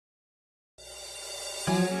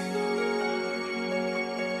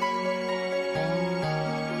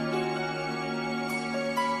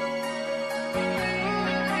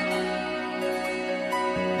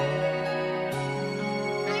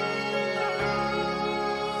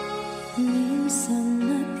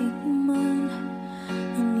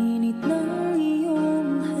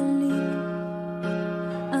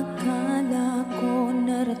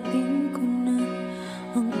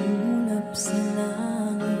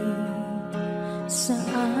sa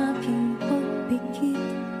aking pagpikit,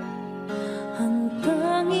 ang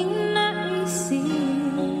tanging naisip,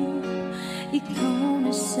 ikaw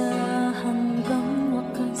na sa hanggang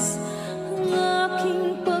wakas. Ang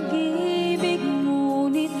aking pag-ibig,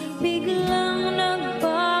 ngunit biglang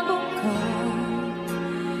nagbago ka,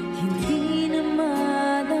 hindi na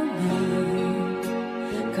madama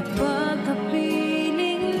kapag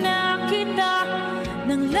kapiling na kita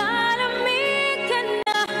nang lalamig ka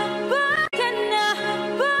na. Bakit na,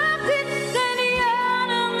 bakit ganyan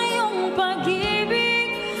ang iyong pag-ibig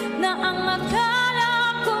na ang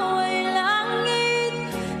akala ko ay langit?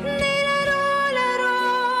 Nilaro-laro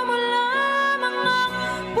mo lamang ang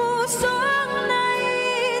pusong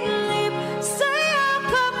naidlip, sa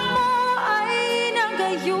yakap mo ay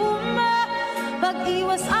nagayuma,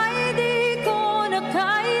 pag-iwas ay di ko na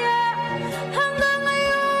kaya. Hanggang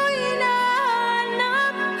ngayon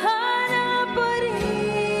hinahanap-hanap pa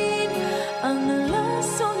rin ang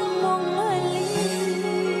lason mong halik.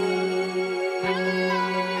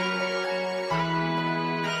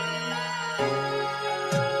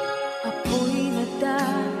 Apoy na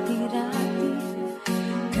dati-dati,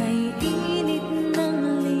 kay init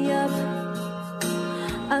ng liyab,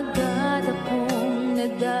 agad akong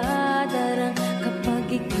nadadarang kapag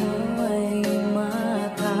ikaw ay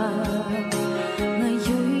matap.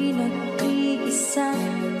 Ngayon'y nag-iisa,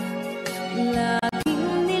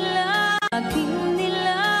 laging nilalamig,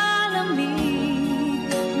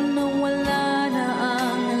 nawala na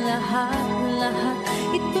ang lahat-lahat.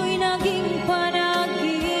 Ito'y naging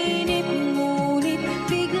panaginip, ngunit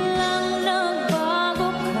biglang nagbago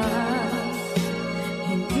ka,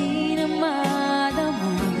 hindi na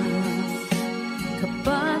madama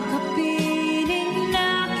kapag kapiling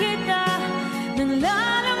na kita nang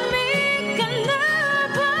lalamig ka na.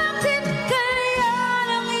 Bakit kaya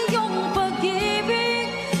ang iyong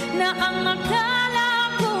pag-ibig na ang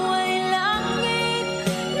akala ko ay langit?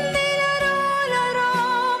 Nilaro-laro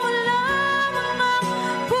mo lamang ang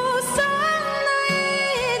pusong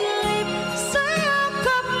naidlip, sa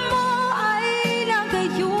yakap mo ay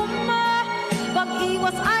nagayuma,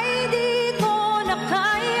 pag-iwas ay di ko na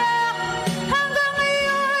kaya. Hanggang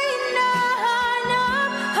ngayon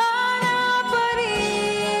hinahanap-hanap pa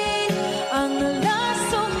rin ang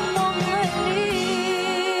lason mong halik.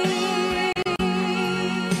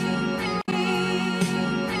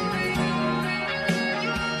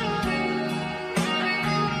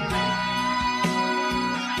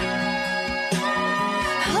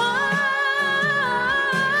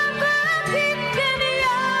 Bakit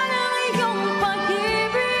ganyan ang iyong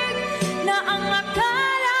pag-ibig na ang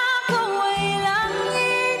akala ko ay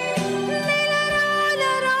langit?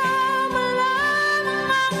 Nilaro-laro mo lamang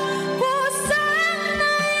ang pusong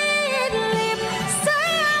naidlip, sa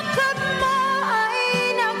yakap mo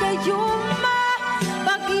ay nagayuma,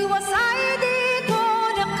 pag-iwas ay di ko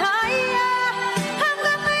na kaya.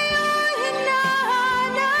 Hanggang ngayon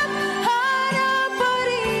hinahanap-hanap pa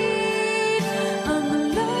rin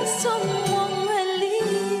ang lason mong halik.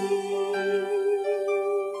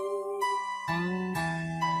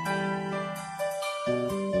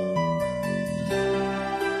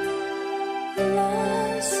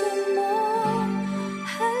 Lason mong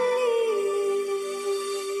halik.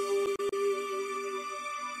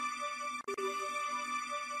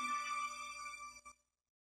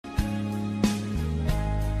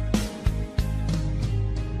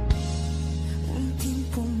 Unting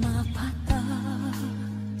pumapatak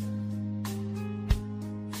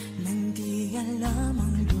nang di alam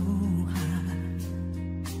ang luha.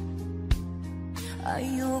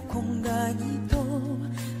 Ayokong ganito,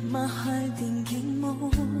 mahal, dinggin mo,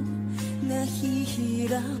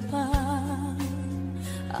 nahihirapan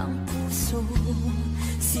ang puso,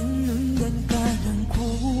 sinundan ka ng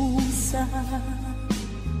kusa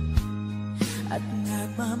at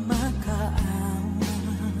nagmamakaawa.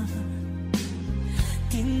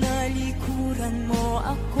 Tinalikuran mo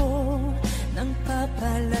ako ng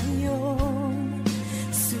papalayo,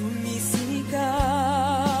 sumisigaw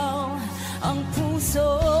ang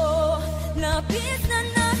puso, labis na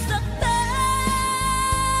nasaktan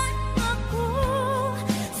ako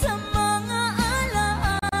sa mga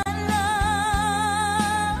alaala.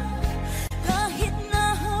 Kahit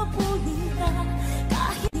nahabulin ka,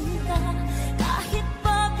 kahit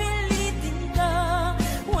papilitin ka,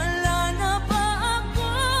 wala na ba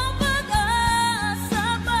akong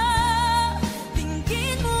pag-asa pa?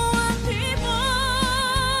 Tingin mo ang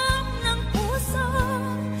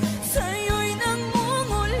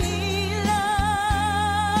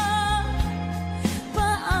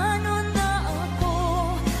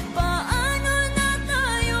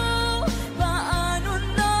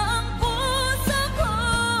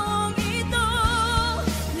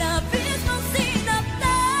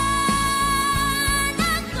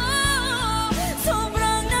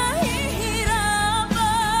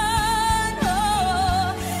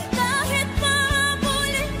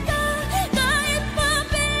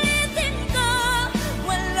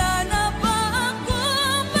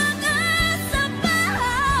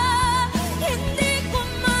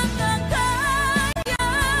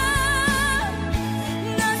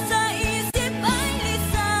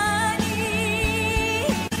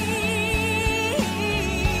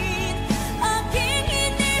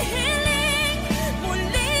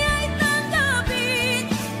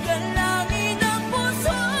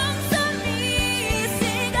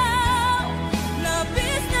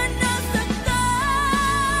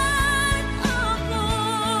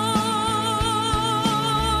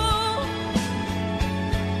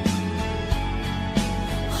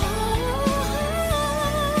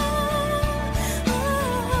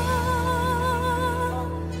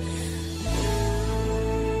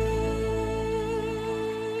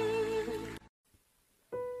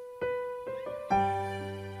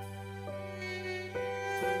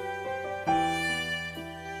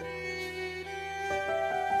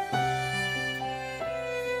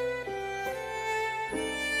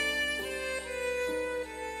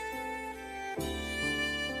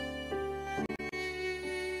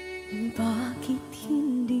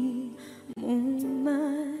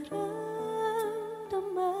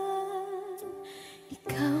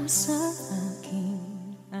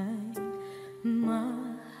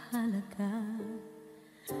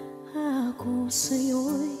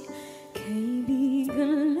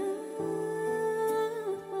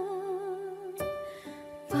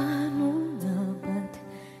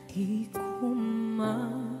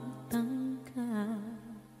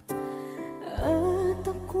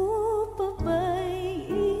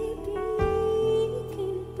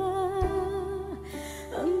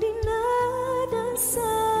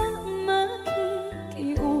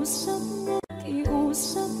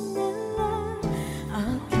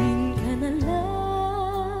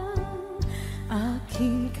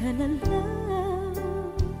akin ka na lang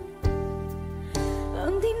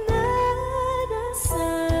ang dinadasal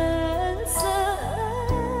sa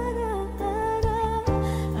araw-araw.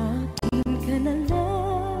 Akin ka na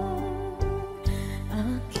lang,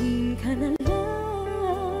 akin ka na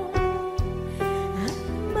lang, at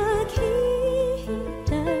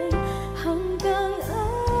maghihintay hanggang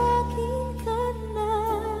akin ka na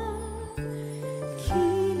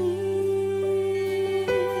kilig.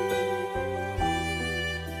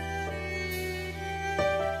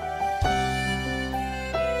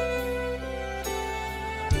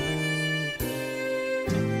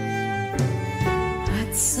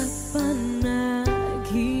 At sa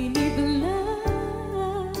panaginip lamang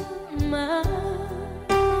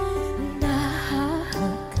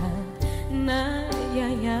nahahagkan,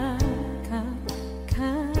 nayayakap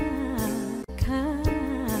ka.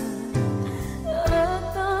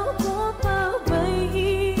 At ako pa ba'y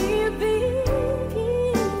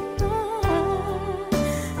iibigin pa?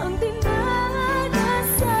 Ang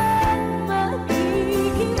dinadasal,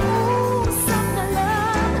 makikiusap na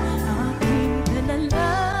lang. Akin ka na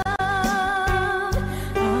lang,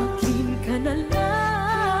 akin ka na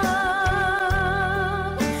lang,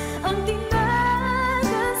 ang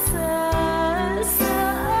dinadasal sa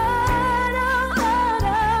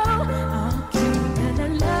araw-araw. Akin ka na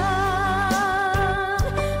lang,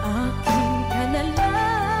 akin ka na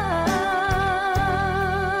lang,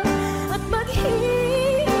 at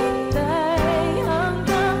maghihintay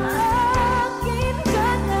hanggang akin ka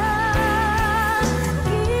na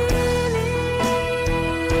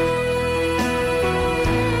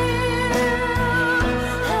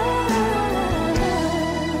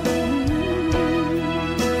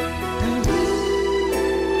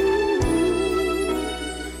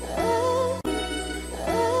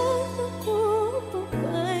Ako pa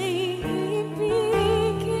ba'y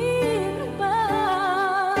ibigin pa?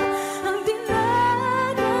 Ang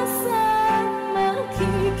dinadasal,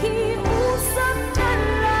 makikiusap na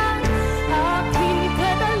lang. Akin ka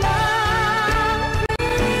na lang,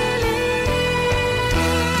 piling.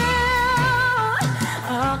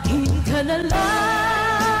 Akin ka na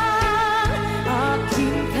lang,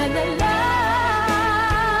 akin ka na lang,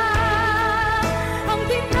 ang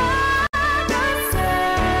dinadasal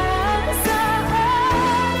sa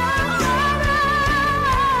araw-araw.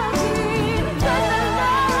 Akin ka na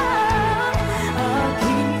lang,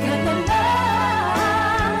 akin ka na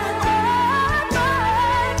lang, at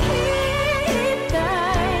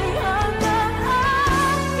maghihintay hanggang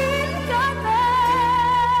akin ka na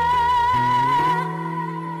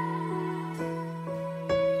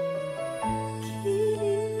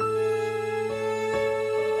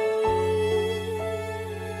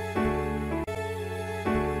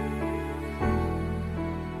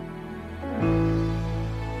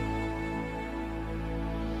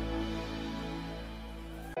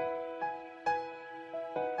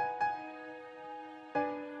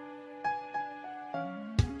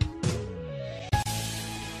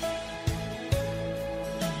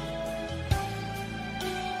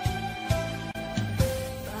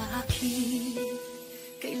Bakit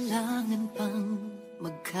kailangan pang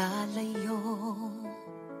magkalayo?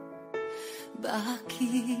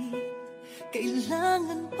 Bakit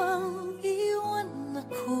kailangan pang iwan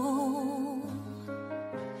ako?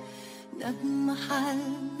 Nagmahal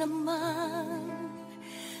naman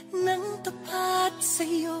ng tapat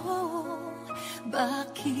sa'yo.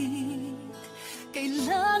 Bakit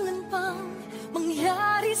kailangan pang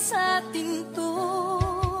mangyari sa atin to?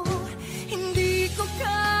 Hindi ko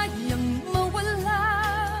kayang mawala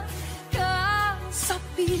ka sa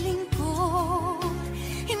piling ko.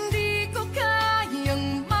 Hindi ko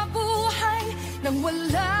kayang mabuhay nang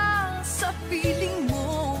wala sa piling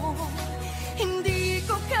mo. Hindi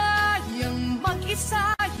ko kayang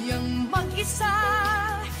mag-isa,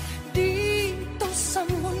 dito sa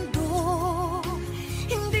mundo.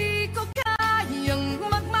 Hindi ko kayang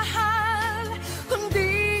magmahal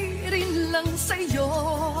kundi rin lang sa'yo.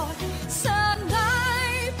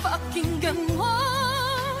 Sana'y pakinggan mo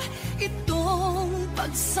itong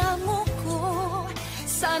pagsamo ko.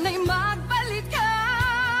 Sana'y magbalik ka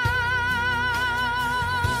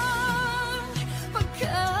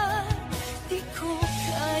pagkat di ko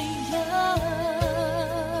kaya.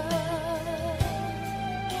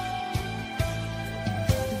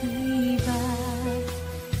 Di ba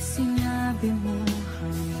sinabi mo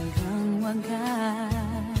hanggang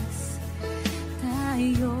wagas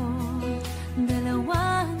tayo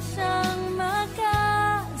dalawa siyang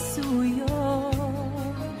magkasuyo?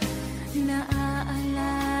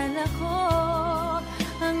 Naaalala ko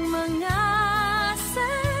ang mga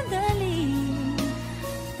sandaling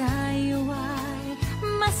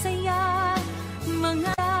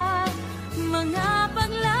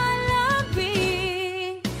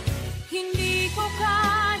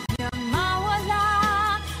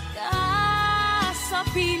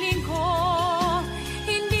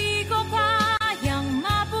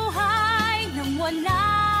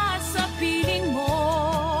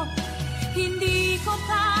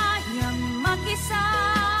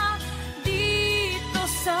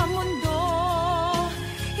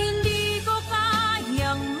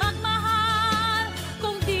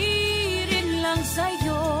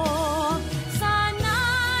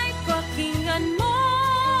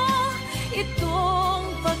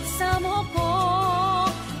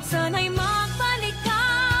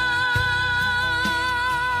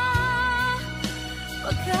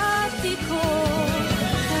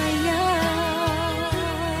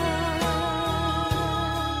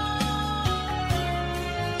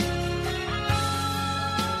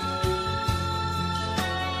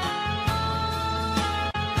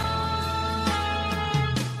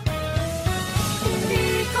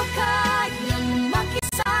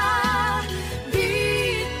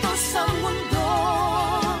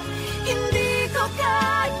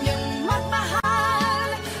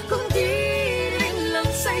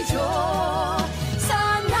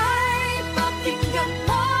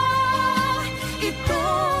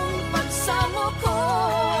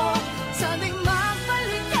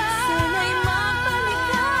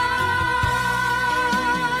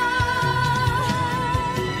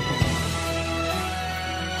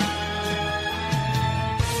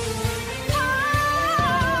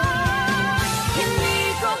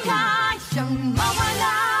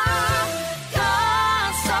wala ka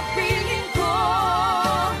sa piling ko.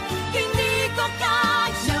 Hindi ko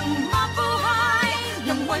kayang mabuhay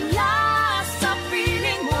nang wala sa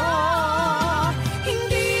piling mo.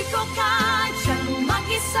 Hindi ko kayang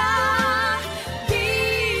mag-isa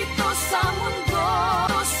dito sa mundo,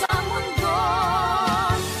 sa mundo.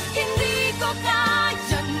 Hindi ko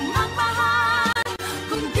kayang magmahal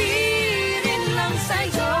kundi rin lang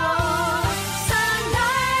sa'yo.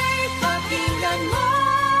 Sana'y pakinggan mo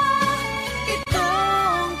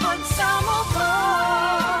itong pagsamo ko.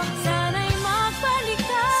 Sana'y magbalik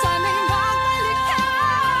ka, sana'y magbalik ka.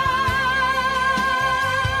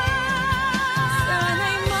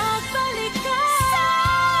 Sana'y magbalik ka,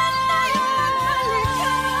 sana'y magbalik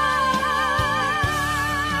ka.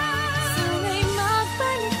 Sana'y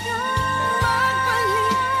magbalik ka,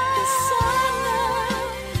 magbalik ka sana,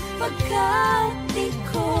 pagkat di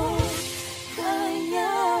ko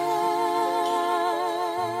kaya.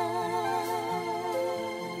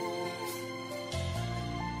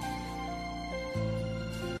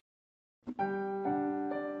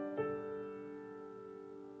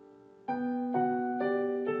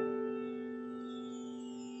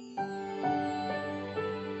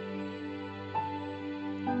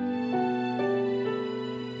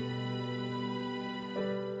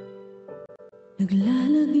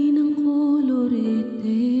 Naglalagay ng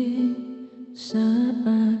kolorete sa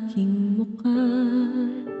aking mukha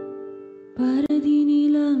para di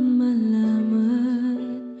nila malaman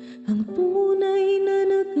ang tunay na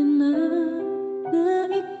naganap, na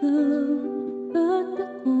ikaw at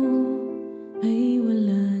ako ay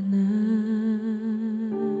wala na.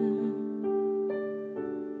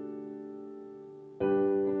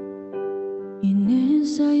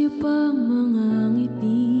 Inensayo pa ang mga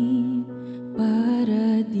ngiti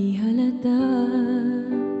para di halata.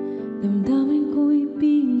 Damdamin ko'y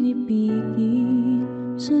pinipigil,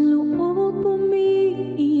 sa loob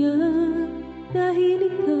umiiyak, dahil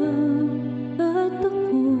ikaw at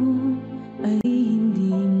ako ay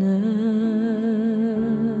hindi na.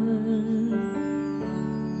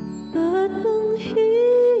 At ang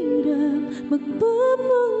hirap,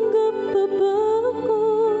 magpapanggap pa ba ako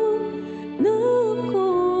na ako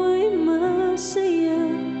ay masaya,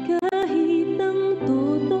 kahit ang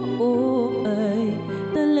totoo ay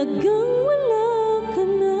talagang wala ka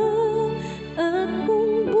na. At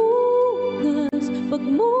kung bukas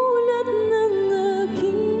pagmulat ng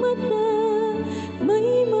aking mata,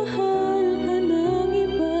 may mahal ka ng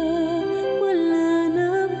iba, wala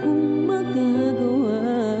na akong magagawa,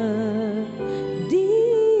 di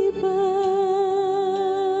ba?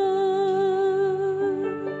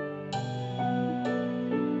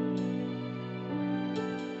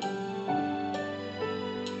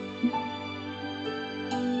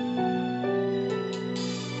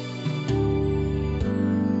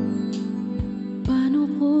 Paano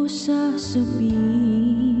ko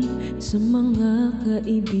sasabihin sa mga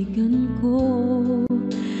kaibigan ko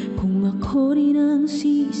kung ako rin ang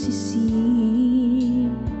sisisi?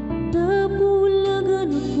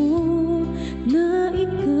 Nabulagan ako na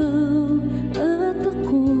ikaw at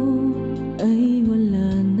ako ay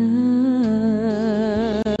wala na.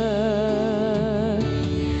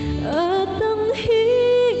 At ang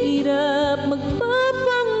hirap,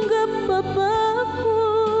 magpapanggap pa ba ako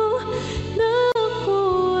na ako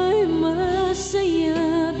ay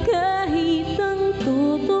masaya, kahit ang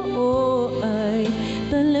totoo ay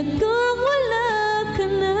talagang wala ka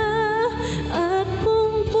na.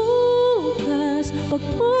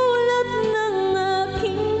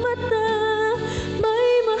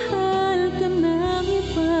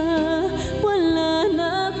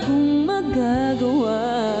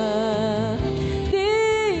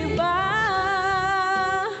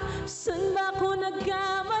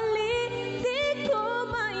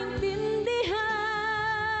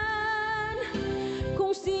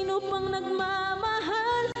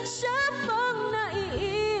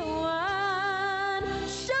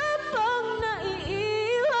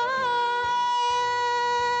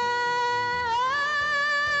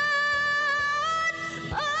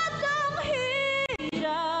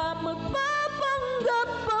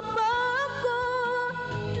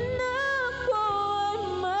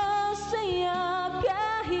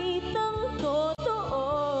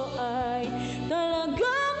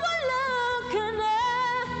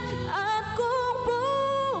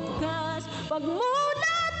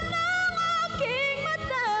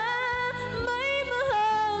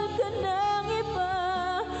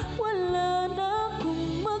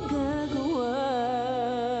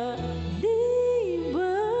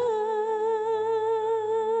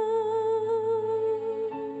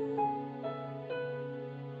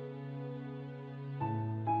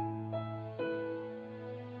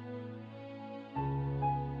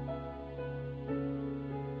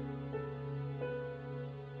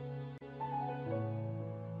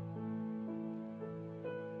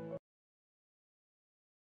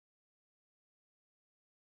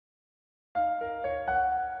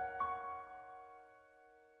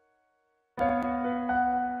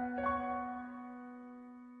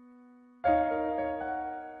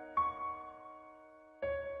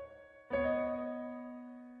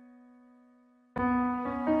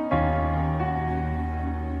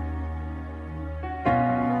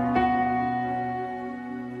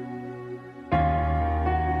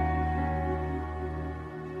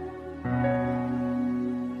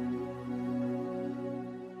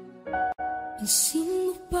 Pansin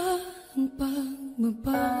mo ba ang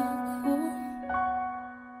pagbabago?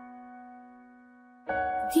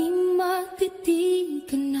 Di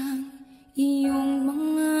matitigan ng iyong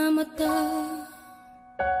mga mata.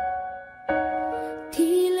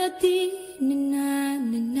 Tila di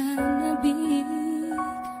nananabig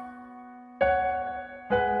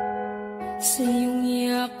sa iyong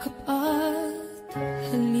yakap at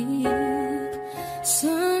halik.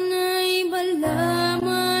 Sana'y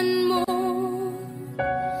malaman mo,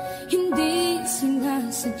 hindi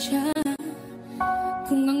sinasadya.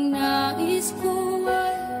 Kung ang nais ko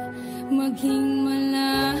ay maging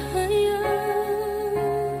malaya,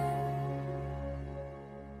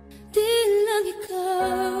 di lang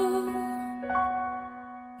ikaw,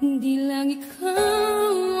 di lang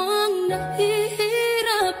ikaw ang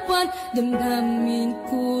nahihirapan. Damdamin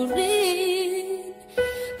ko rin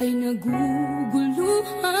ay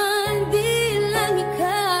naguguluhan. Di lang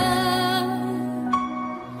ikaw,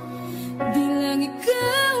 di lang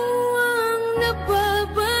ikaw ang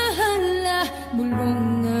nababahala.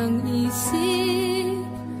 Bulong ng isip,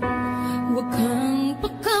 huwag kang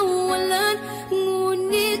pakawalan,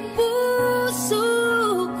 ngunit puso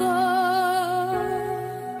ko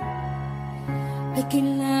ay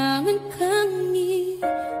kailangan kang iwan.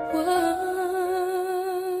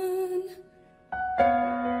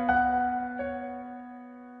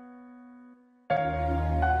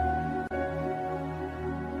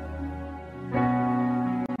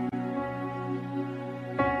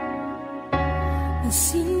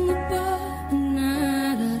 Pansin mo ba ang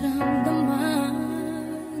nararamdaman?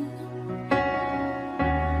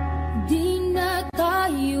 Di na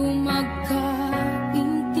tayo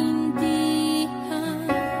magkaintindihan.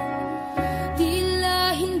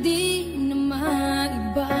 Tila hindi na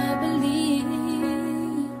maibabalik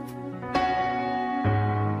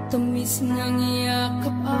tamis ng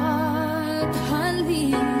yakap at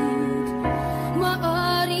halik.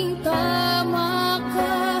 Maaring tama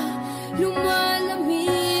ka,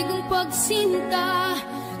 lumalamig ang pagsinta.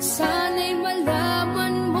 Sana'y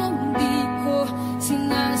malaman mong di ko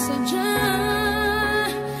sinasadya.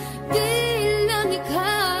 Di lang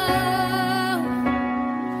ikaw,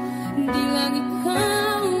 di lang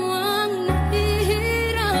ikaw ang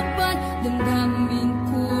nahihirapan. Damdamin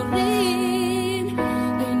ko rin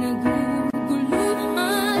ay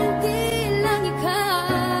naguguluhan. Di lang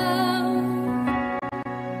ikaw,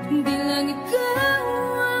 di lang ikaw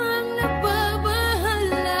ang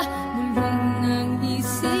nababahala. Bulong ng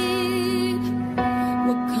isip,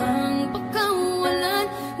 huwag kang pakawalan,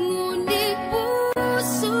 ngunit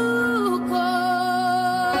puso ko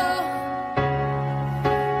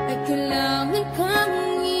ay kailangan kang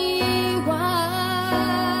iwan.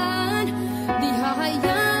 Di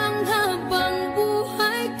hahayang habang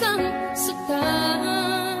buhay kang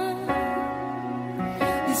saktan.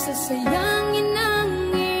 Di sasayangin ang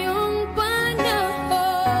iyong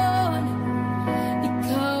panahon.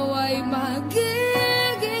 Ikaw ay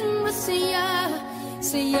magiging masaya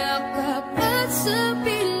sa yakap at sa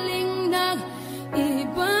piling ng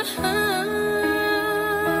iba.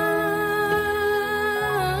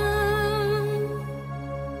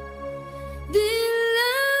 Di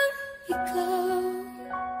lang ikaw,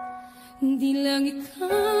 di lang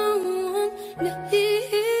ikaw ang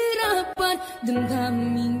nahihirapan.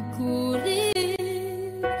 Damdamin ko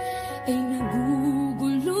rin ay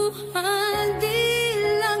naguguluhan. Di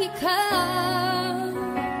lang ikaw,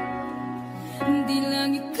 di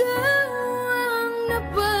lang ikaw ang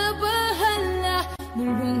nababahala.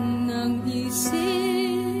 Bulong ng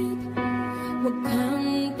isip, huwag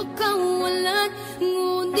kang pakawalan,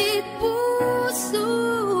 ngunit puso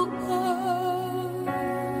ko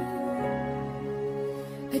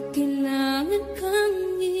ay kailangan kang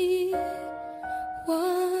iwan.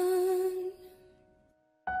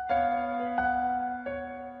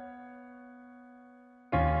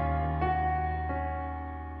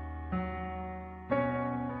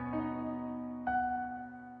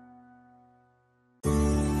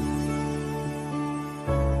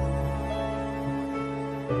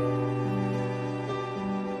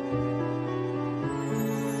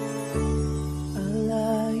 I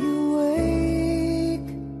lie awake,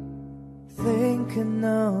 thinking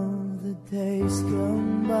of the days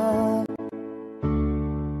gone by,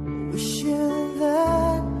 wishing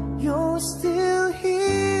that you're still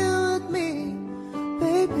here with me,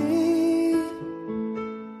 baby.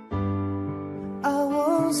 I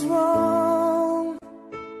was wrong,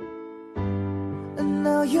 and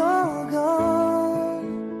now you're gone.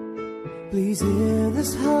 Please hear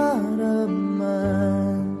this heart of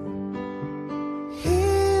mine.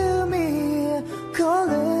 Hear me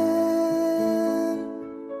calling.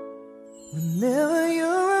 When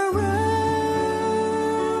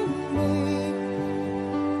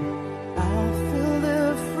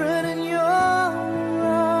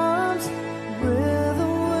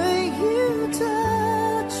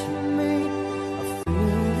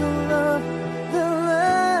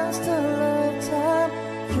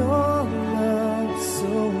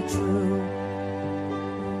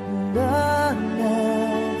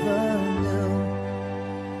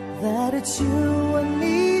you I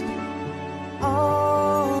need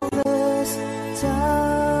all this time.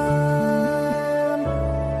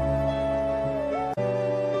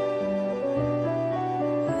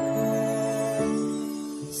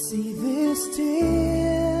 See these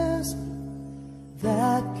tears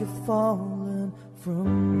that keep falling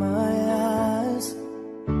from my eyes,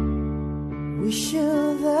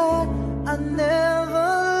 wishing that I never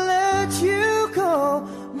let you go,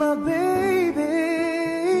 my baby.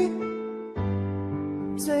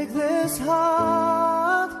 Take this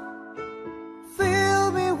heart,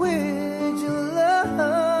 fill me with your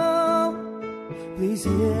love. Please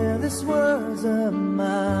hear these words of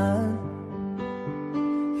mine.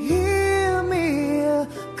 Hear me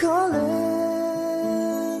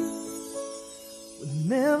calling.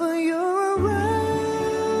 Whenever you're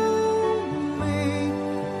around me,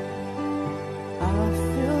 I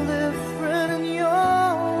feel different in your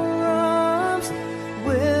arms.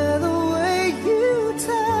 With the way you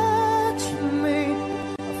touch me,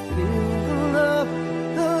 I feel the love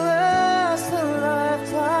that lasts a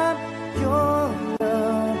lifetime. Your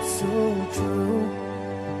love so true,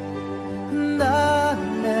 and I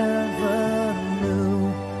never knew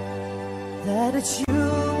that it's you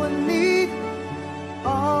I need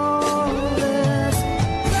all this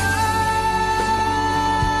time.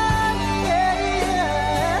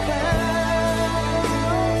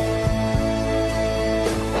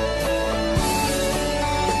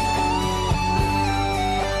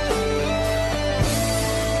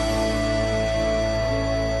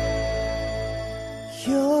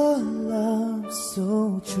 Your love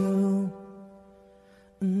so true,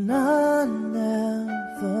 and I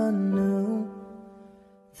never knew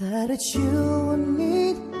that it's you I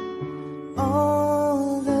need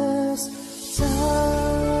all this time.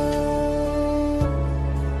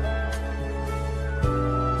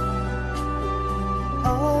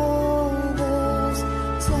 All this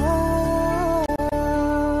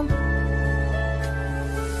time.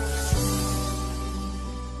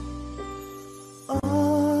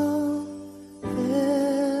 All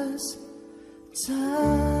this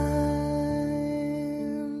time.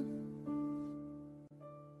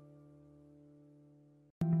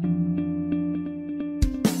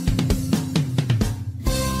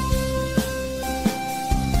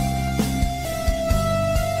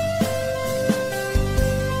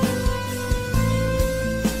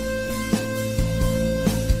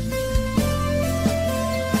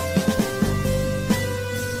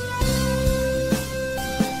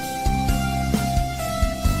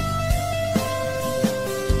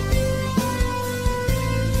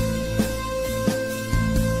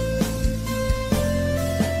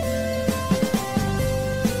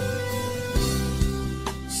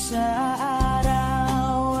 Sa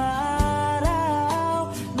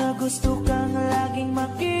araw-araw na gusto kang laging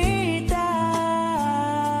makita,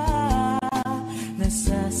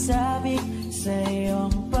 nasasabik sa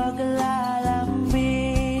iyong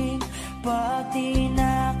paglalambing. Pag di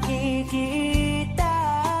nakikita,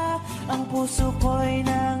 ang puso ko'y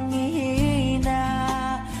nanghihina,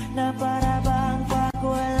 na para bang pag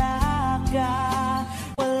wala ka,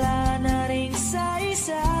 wala na ring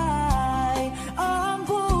saysay ang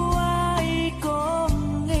buhay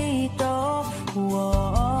kong ito. Whoa,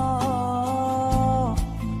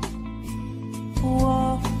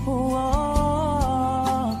 whoa,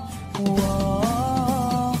 whoa,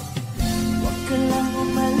 whoa. Huwag ka lang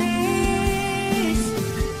umalis,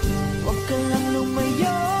 huwag ka lang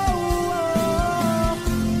lumayo.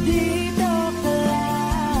 Dito ka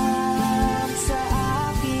lang sa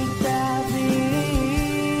aking tabi.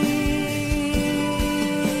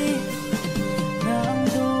 Nang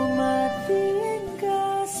dumating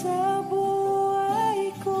ka sa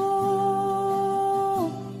buhay ko,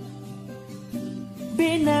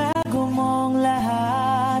 binago mong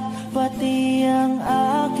lahat, pati ang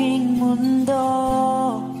aking mundo.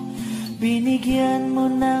 Binigyan mo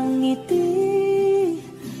ng ngiti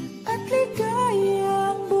at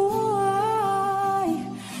ligayang buhay.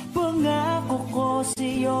 Pangako ko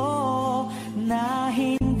sa'yo na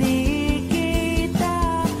hindi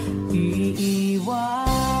kita iiwan.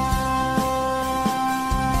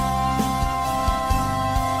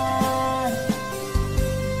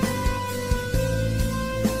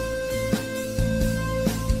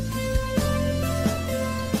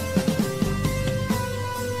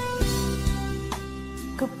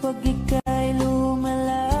 Kapag ikaw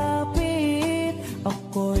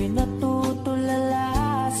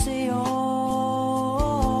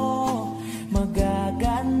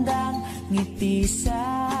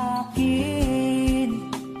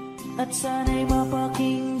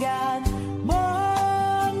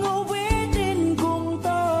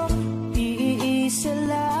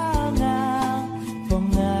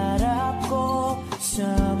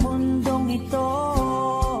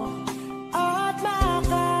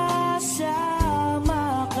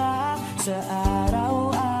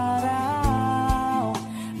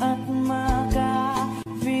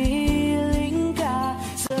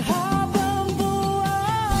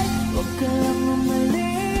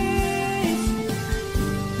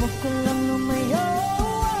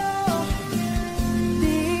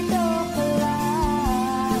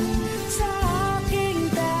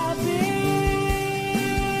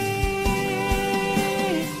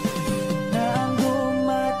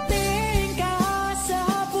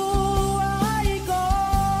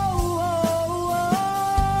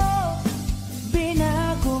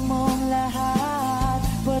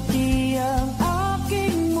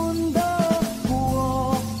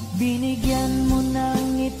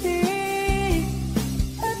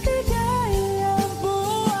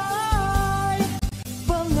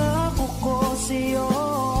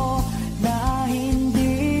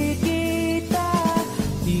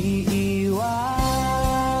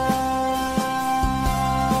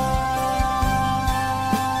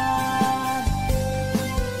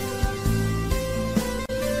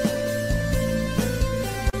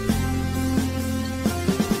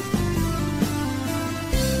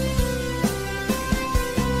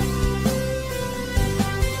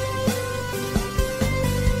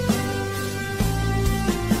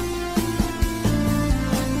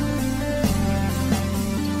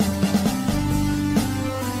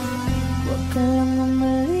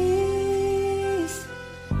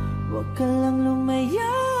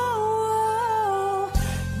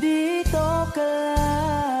ka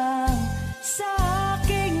lang sa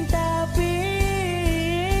aking tabi,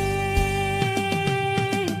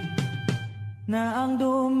 na ang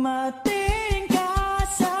dumating ka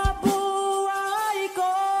sa buhay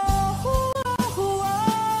ko.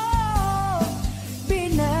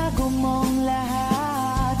 Binago mong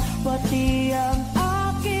lahat, pati ang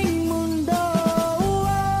aking mundo.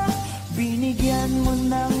 Binigyan mo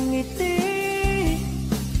ng ngiti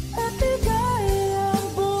at ligayang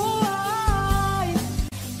buhay.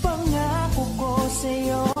 Pangako ko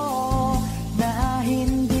sa'yo na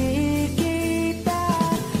hindi kita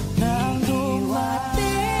nang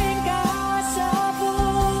dumating ka sa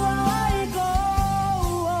buhay ko.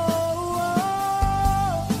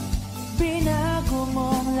 Binago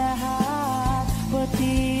mong lahat,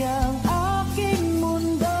 pati ang aking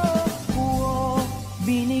mundo.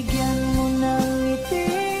 Binigyan mo ng ngiti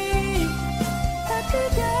at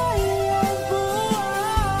ligayang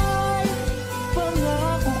buhay.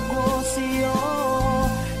 Pangako ko sa'yo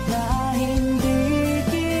na hindi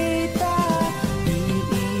kita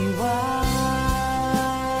iiwan.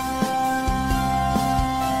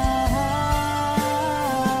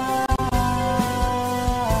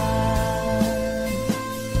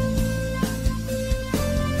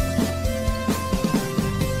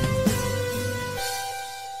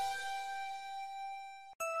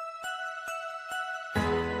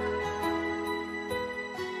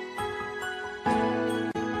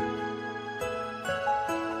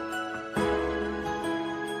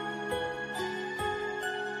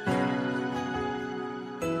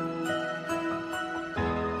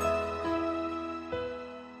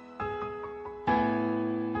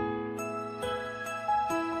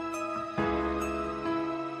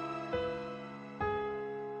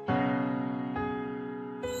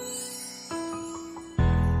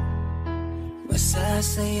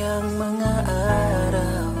 Masasayang mga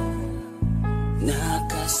araw na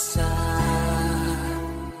kasama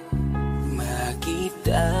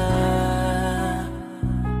kita.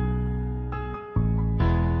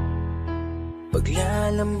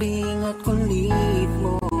 Paglalambing at kulit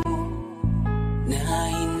mo na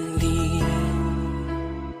hindi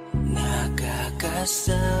nakakasawa.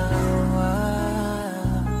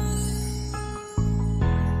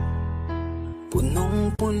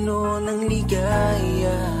 Punong-puno ng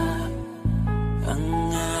ligaya ang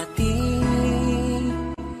ating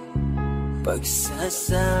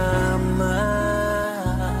pagsasama,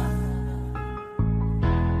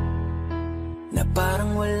 na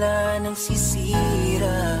parang wala nang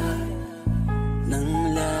sisira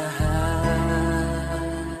ng lahat.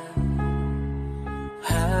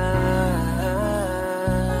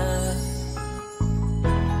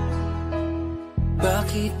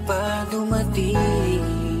 Bakit pa dumating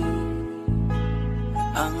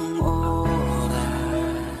ang oras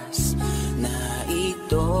na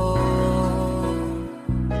ito?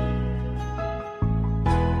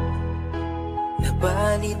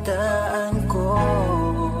 Nabalitaan ko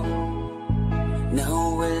na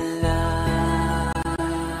wala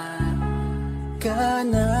ka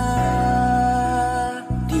na.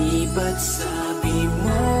 Di ba't sabi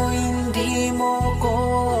mo hindi mo ko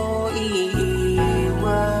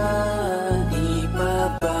iiwan? Di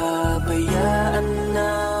ba babayaan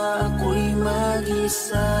na ako'y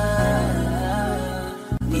mag-isa?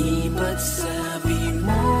 Di ba't sabi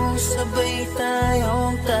mo sabay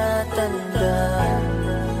tayong tatanda?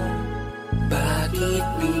 Bakit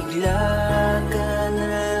bigla ka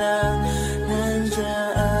na lang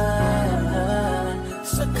nandyan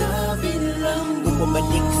sa kabilang buhay?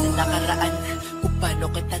 Bumalik sa nakaraan, kung paano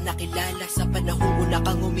kita nakilala sa panahong una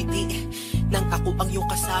kang umiti. Nang ako ang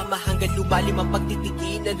iyong kasama, hanggang lumalim ang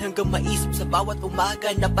pagtitiginan, hanggang maisip sa bawat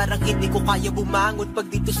umaga na parang hindi ko kaya bumangon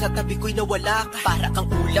pag dito sa tabi ko'y nawala ka. Para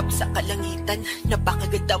kang ulap sa kalangitan,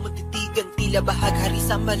 napakaganda mo titigan, tila bahaghari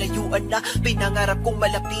sa malayuan na pinangarap kong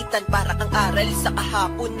malapitan. Para kang aral sa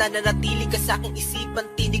kahapon na nanatili ka sa aking isipan,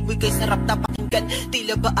 tinig mo'y kay sarap na pakinggan,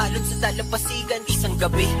 tila ba alon sa dalampasigan. Isang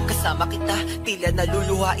gabi kasama kita, tila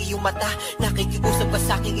naluluha iyong mata, nakikiusap ka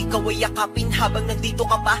sa aking ikaw ay yakapin habang nandito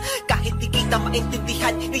ka pa. Kahit di kita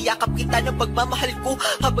maintindihan, niyakap kita ng pagmamahal ko,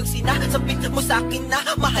 habang sinasabit mo sa akin na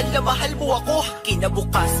mahal mo ako.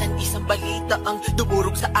 Kinabukasan isang balita ang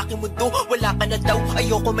dumurog sa aking mundo, wala ka na daw,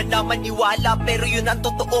 ayoko man na maniwala, pero yun ang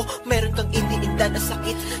totoo. Meron kang iniinda na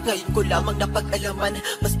sakit, ngayon ko lamang napag-alaman,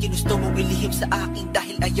 mas ginusto mong ilihim sa akin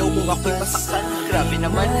dahil ayaw mo ako'y masaktan. Grabe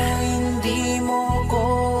naman. Hindi mo ko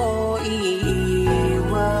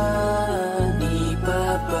iiwan, di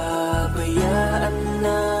pa babayaan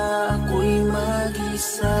na ako'y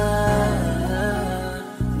mag-isa.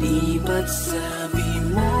 Di ba't sabi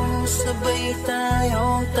mo sabay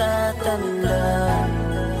tayong tatanda?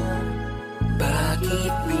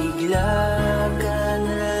 Bakit bigla ka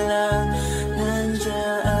na lang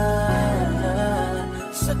nandiyan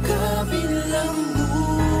sa kabilang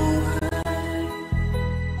buhay?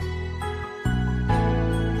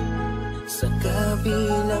 Sa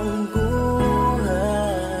kabilang buhay,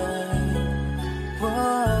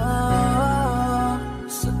 wow,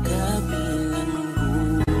 sa kabilang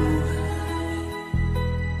buhay.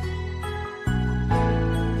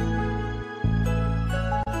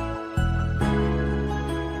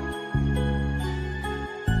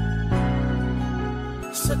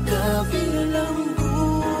 Sa kabilang buhay.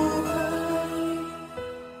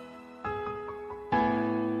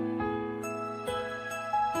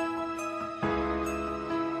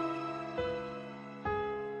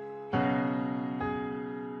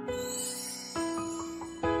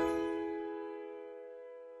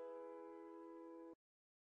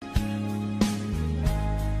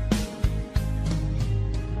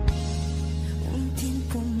 Unting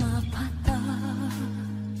pumapata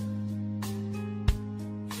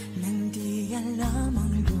nang di alam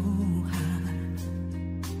ang luha.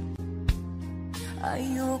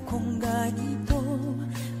 Ayokong ganito,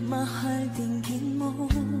 mahal, tingin mo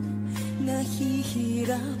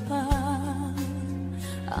nahihirapan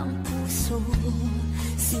ang puso.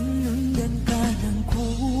 Sinundan ka ng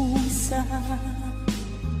kusa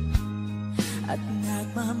at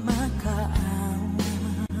nagmamakaawa.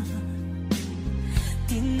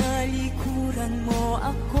 Tinalikuran mo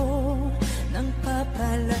ako ng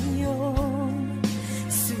papalayo.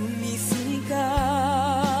 Sumisigaw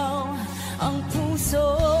ang puso,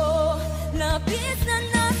 labis na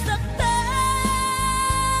nasaktan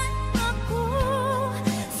ako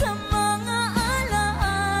sa mga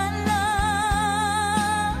alaala.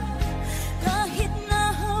 Kahit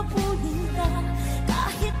nahabulin ka,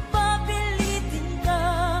 kahit papilitin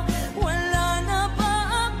ka, wala na ba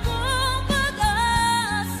akong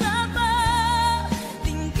pag-asa ba?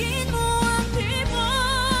 Tingin mo ang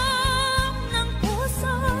tibok ng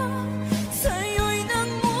puso, sa'yo'y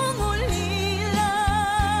nangungulila.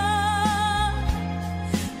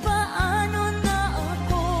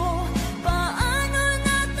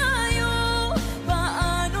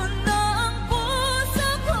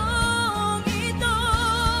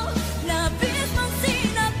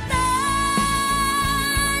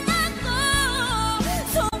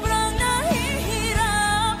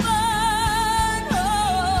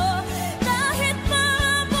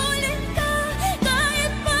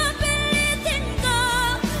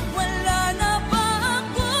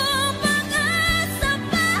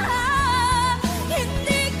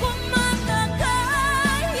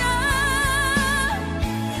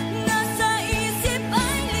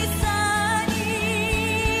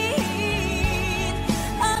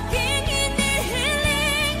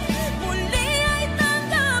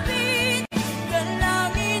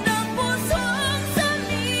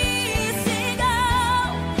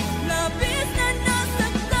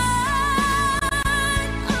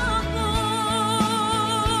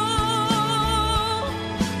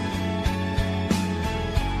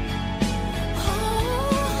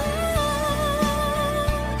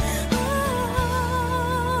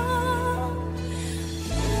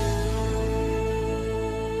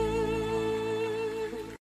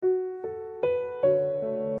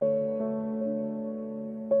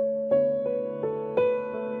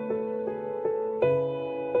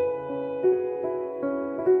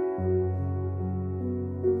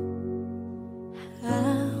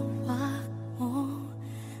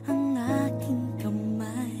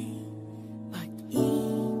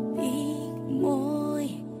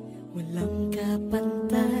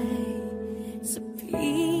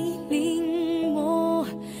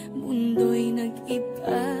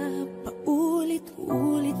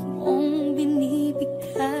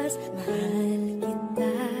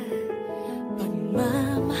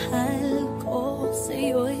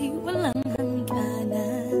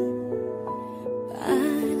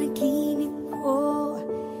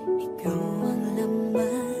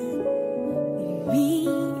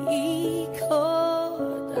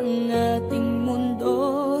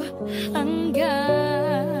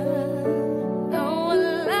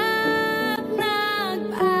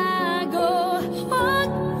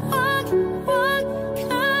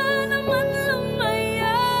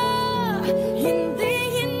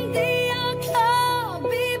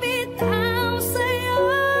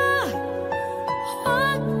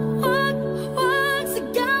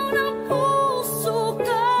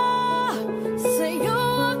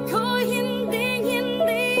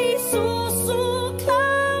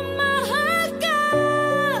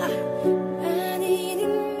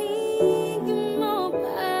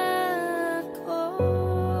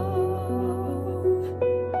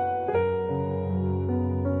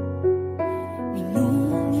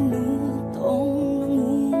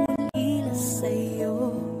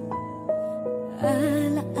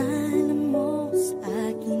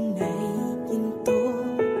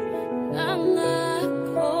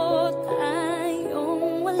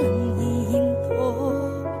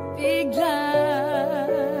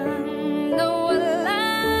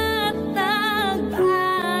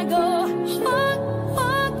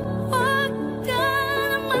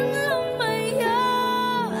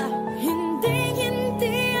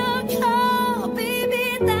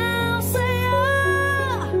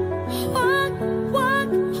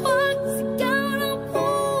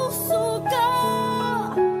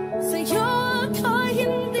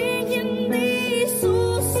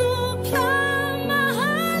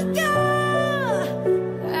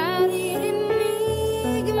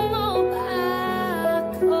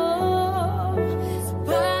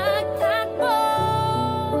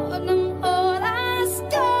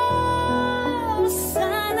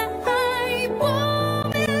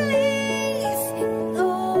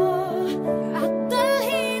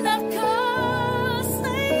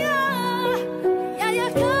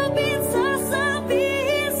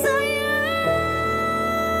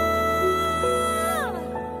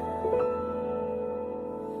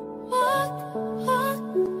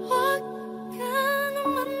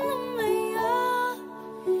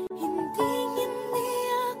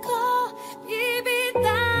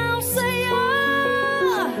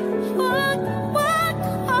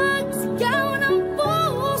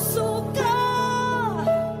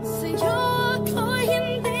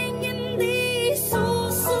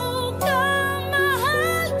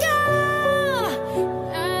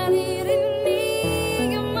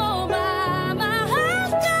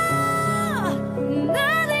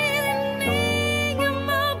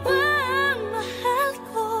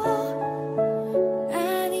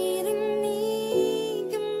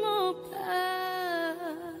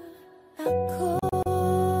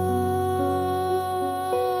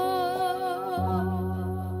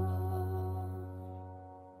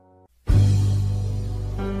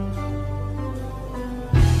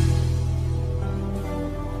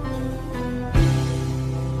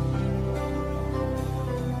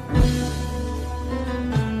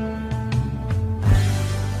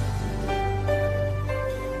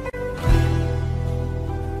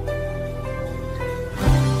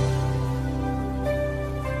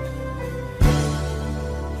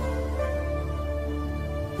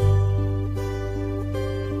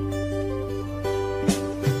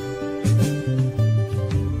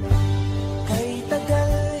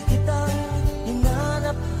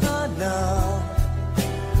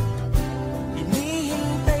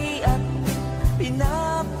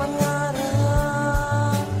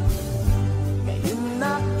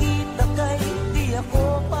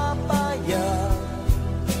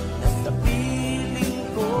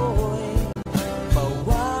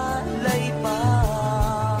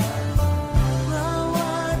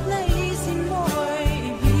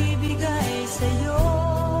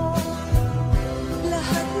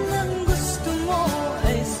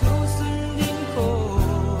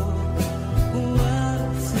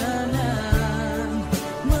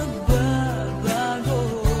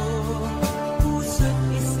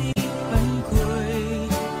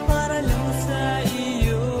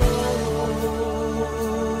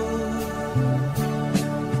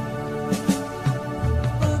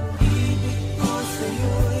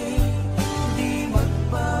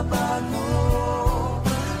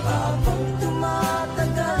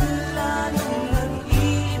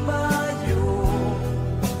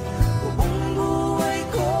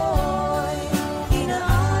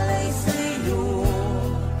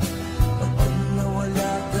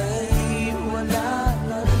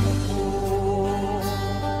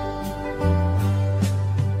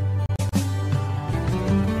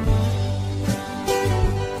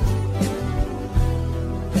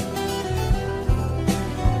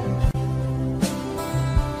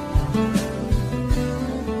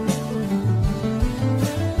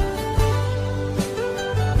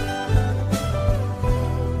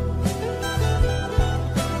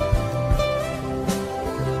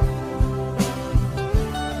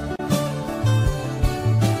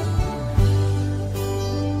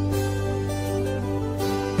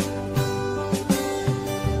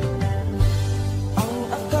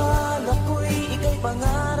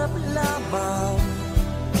 lamang,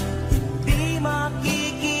 hindi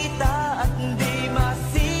makikita at hindi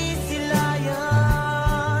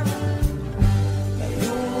masisilayan.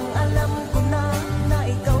 Ngayong alam ko na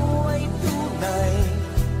ikaw ay tunay,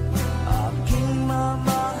 aking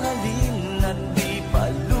mamahalin at di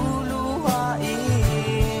paluluhain.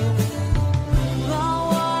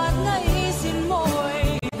 Bawat naisin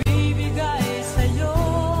mo'y ibibigay sa'yo,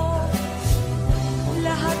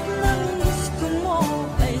 lahat ng gusto mo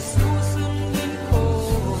ay susundin ko.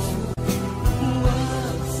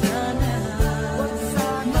 Huwag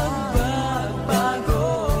sana magbabago,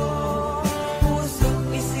 puso't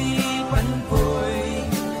isipan ko'y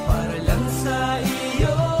para lang sa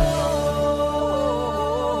iyo.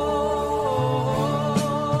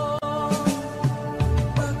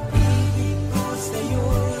 Pag-ibig ko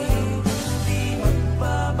sa'yo'y di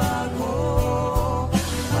magbabago,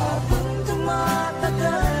 habang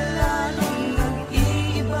tumatagal lalong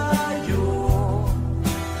nag-iiba yun.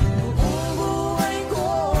 Buong buhay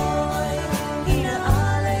ko'y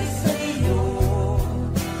inaalay sa'yo,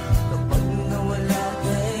 kapag nawala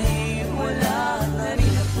ka'y wala na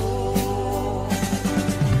rin ako.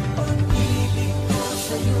 Pag-ibig ko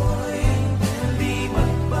sa'yo'y di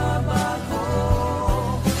magbabago,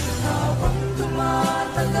 habang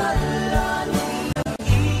tumatagal lalong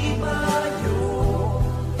nag-iiba yun.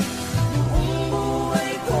 Buong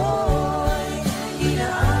buhay ko'y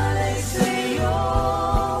inaalay sa'yo,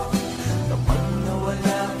 kapag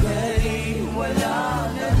nawala ka'y wala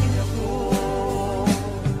na rin ako.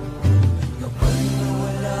 Kapag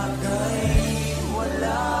nawala ka'y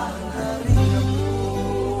wala na rin ako.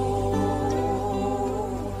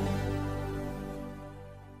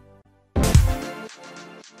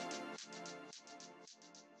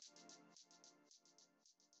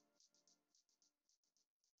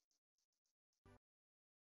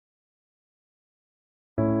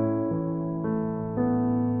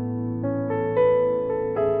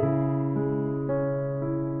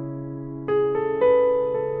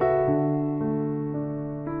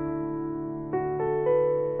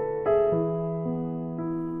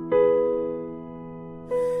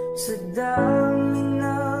 Sa dami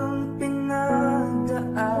ng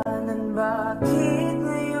pinagdaanan, bakit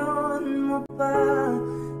ngayon mo pa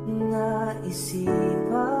naisipan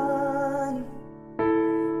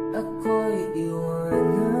ako'y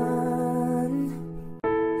iwanan?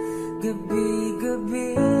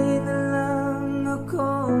 Gabi-gabi na lang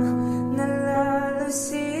akong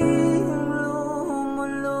nalalasing,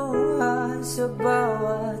 lumuluha sa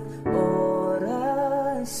bawat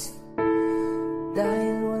oras.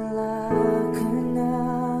 Dahil wala ka na,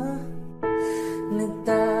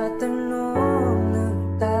 nagtatanong,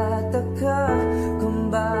 nagtataka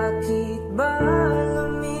kung bakit ba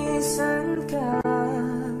lumisan ka.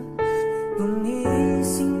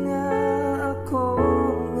 Gumising na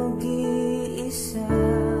akong nag-iisa.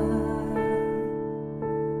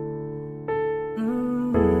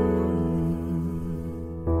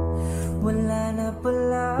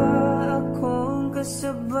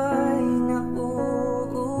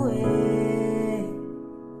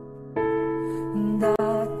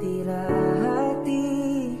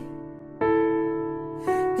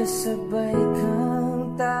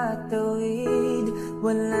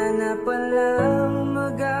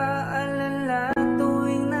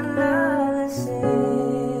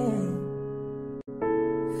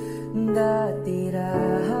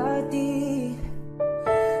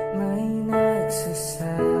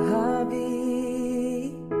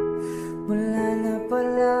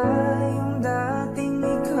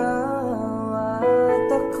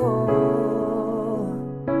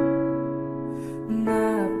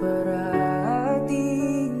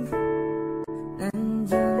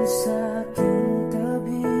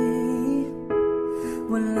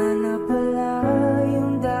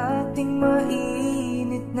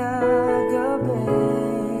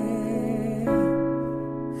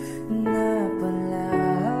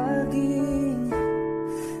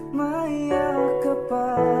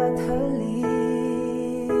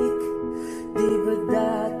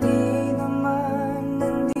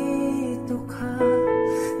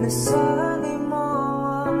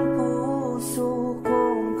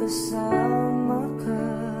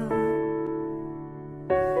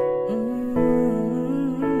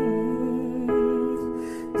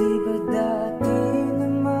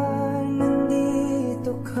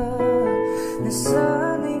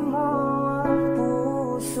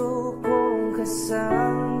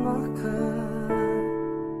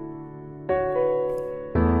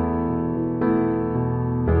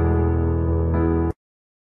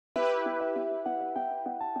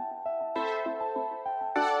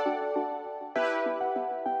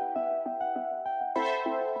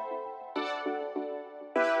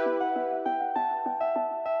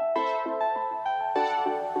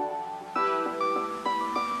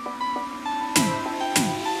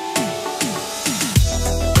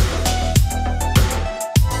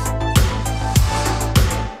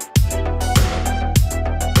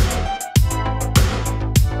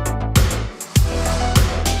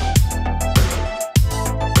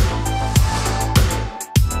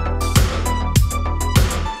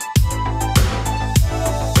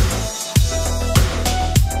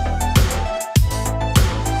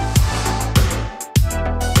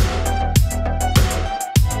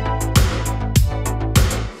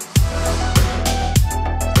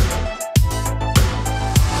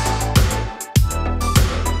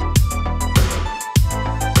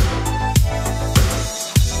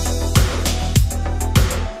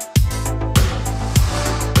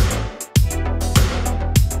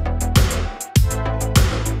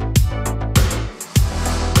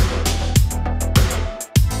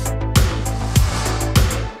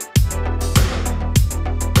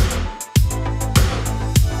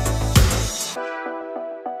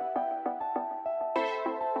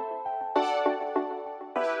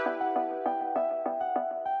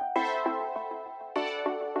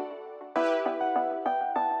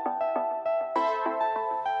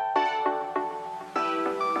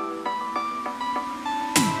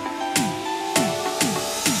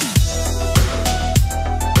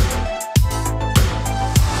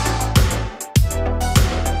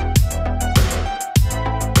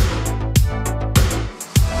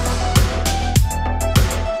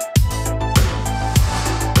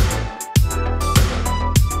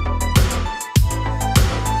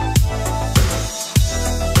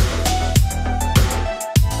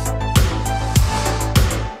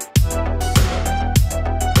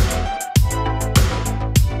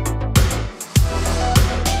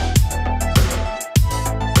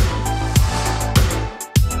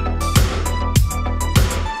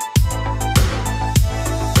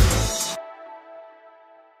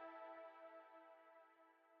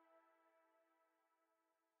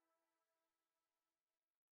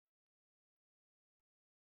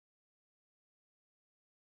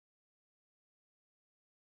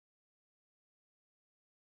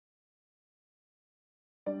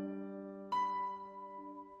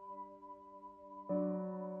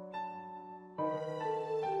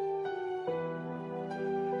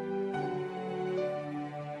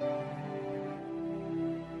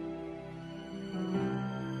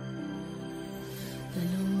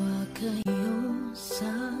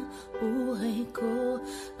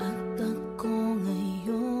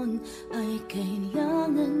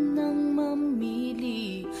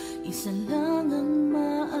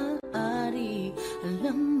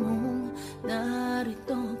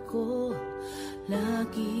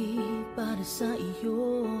 para sa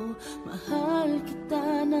iyo. Mahal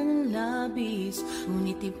kita ng labis,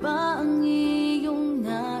 ngunit iba ang iyong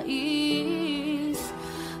nais.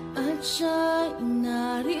 At siya'y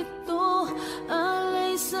narito,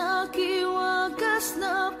 alay sa kiwagas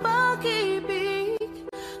na pag-ibig.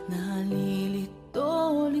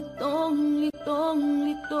 Nalilito, litong, litong,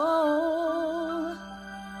 lito.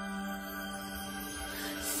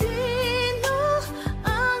 Sino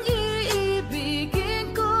ang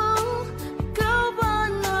iibigin ko? Ikaw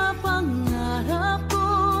ba na pangarap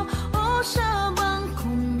ko? O siya bang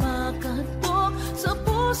kumakatok sa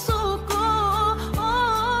puso ko?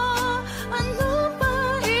 Ano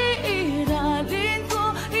ba iiralin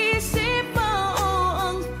ko? Isip ba o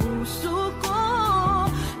ang puso ko?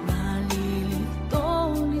 Nalilito,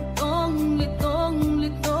 litong, litong,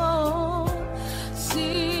 lito.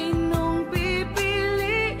 Sinong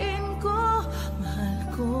pipiliin ko? Mahal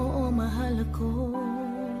ko o mahal ako?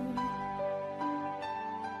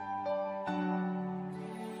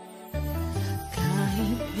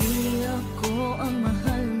 Kahit di ako ang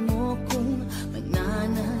mahal mo, kung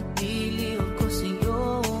mananatili ako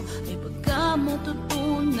sa'yo, ay pagka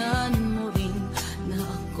matutunan mo rin na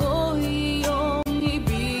ako iyong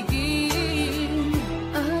ibigin.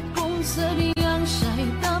 At kung sariyang siya'y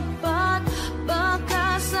tapat,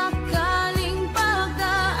 baka sakaling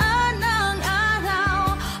pagdaan ng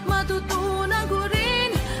araw, matutunan ko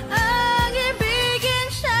rin ang ibigin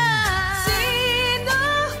siya. Sino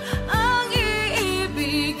ang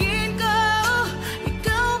iibigin ko?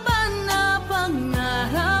 Ikaw ba na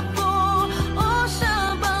pangarap ko? O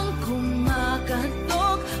siya bang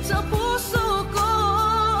kumakatok sa puso ko?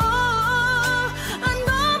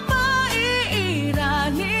 Ano ba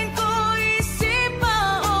iiralin ko? Isip ba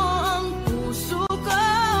o ang puso ko?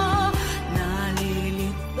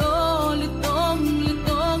 Nalilito, litong,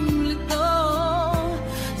 litong, lito.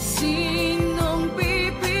 Sinong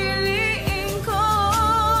pipiliin ko?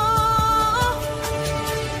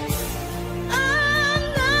 Ang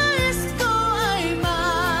nais ko ay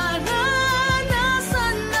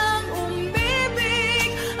maranasan ng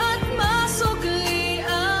umibig at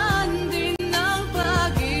masuklian din ng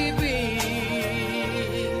pag-ibig.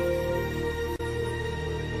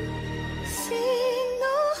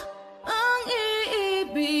 Sino ang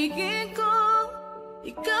iibigin ko?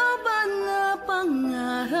 Ikaw ba na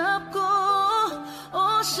pangarap ko?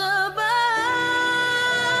 O siya ba?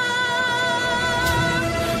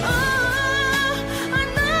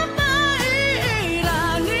 Ano ba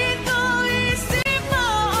iiralin ko? Isip mo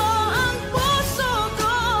o ang puso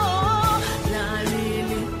ko?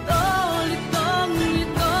 Nalilito, litong,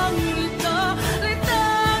 litong, lito.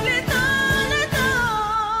 Litong, litong, lito.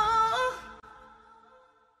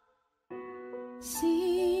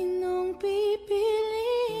 Sinong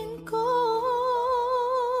pipiliin ko?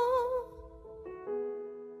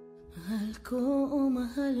 Mahal ko o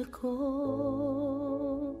mahal ko?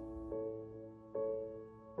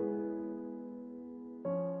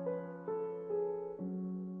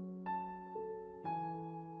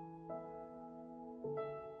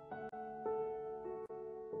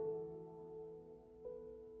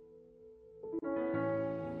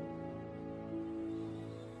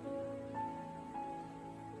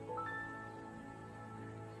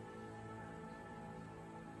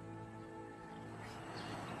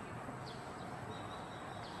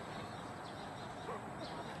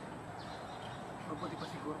 Mabuti pa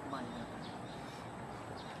siguro kumain na.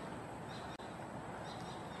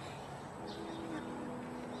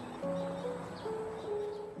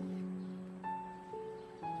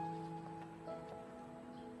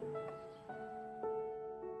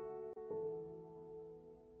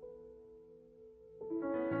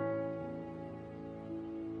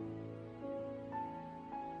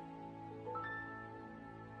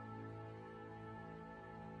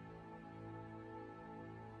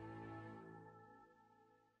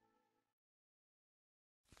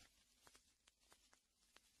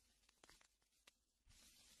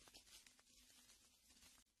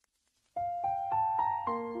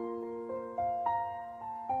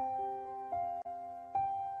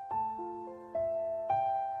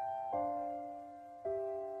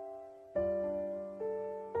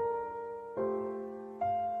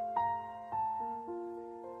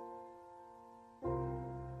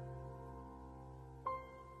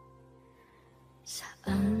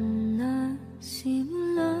 Saan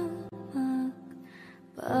nagsimula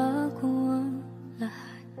magbago ang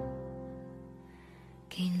lahat?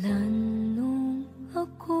 Kailan nung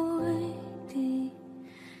ako'y di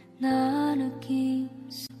na naging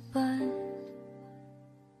sapat?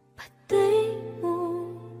 Pati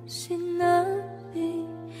mo sinabi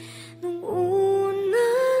nung una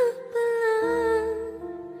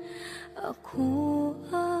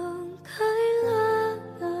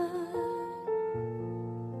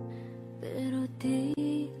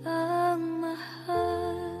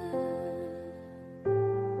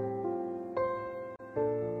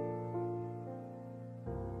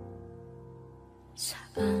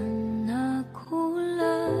Saan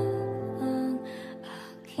nakulang ang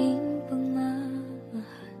aking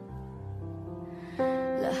pagmamahal?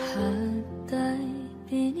 Lahat ay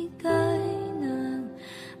binigay ng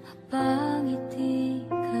mapangiti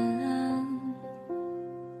ka lang.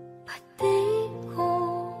 Pati ko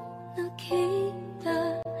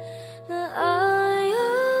nakita na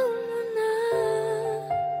ayaw mo na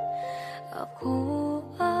ako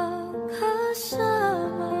ang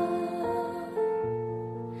kasama,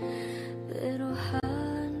 pero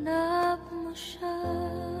hanap mo siya.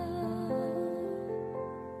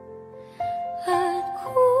 At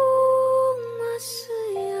kung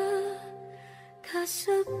masaya ka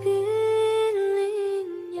sa piling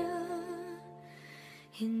niya,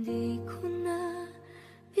 hindi ko na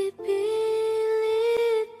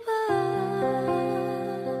pipilit pa.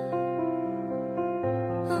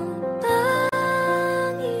 Ang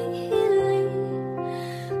tanging hiling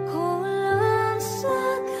ko lang sa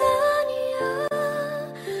kanya,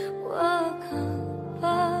 wag kang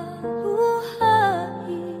paluhain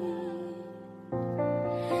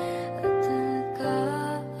at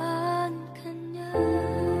alagaan ka niya.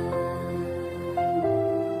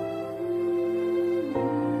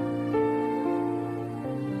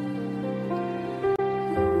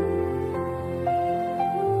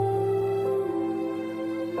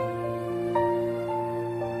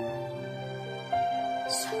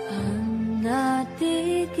 Saan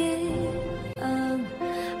natigil ang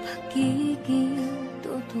pagiging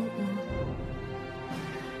totoo?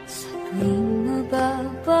 Sa tuwing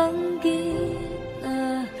mababanggit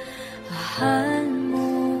na mahal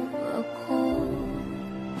mo ako,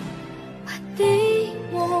 pati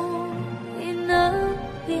mo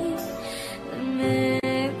inamin na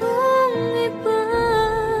merong iba.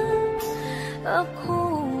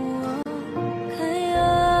 Ako ang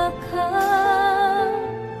kayakap,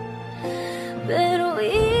 pero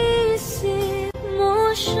isip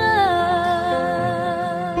mo siya.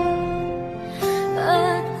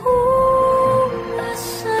 At kung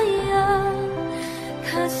masaya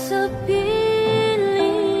ka sa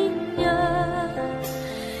piling niya,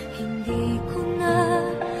 hindi ko na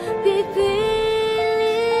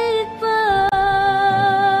pipilit pa.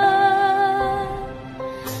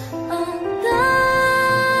 Ang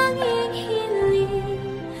tanging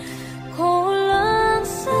hiling ko lang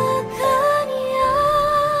sa kanya,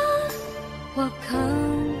 wag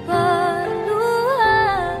kang paluhain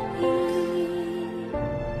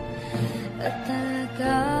at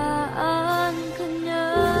alagaan ka niya.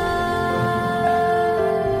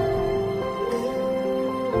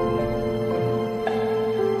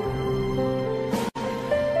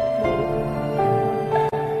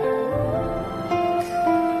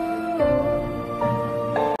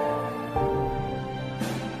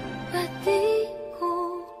 Pati ko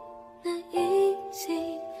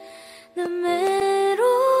naisip na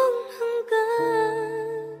merong hanggan,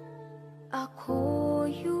 ako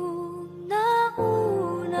yung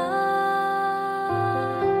nauna,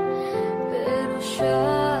 pero siya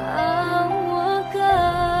ang wagas.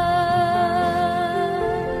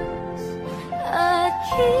 At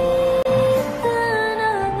kita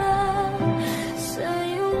naman sa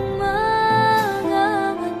iyong mga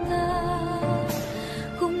mata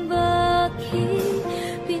kung bakit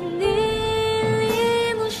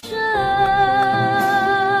pinili mo siya.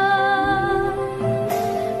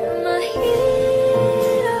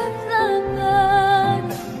 Mahirap laban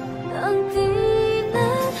ang tinadhana,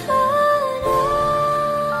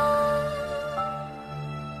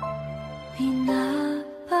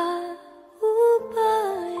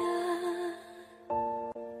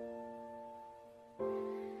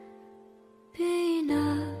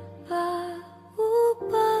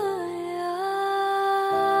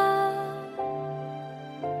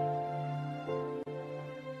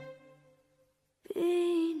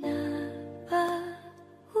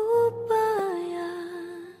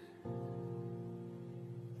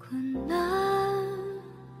 ko na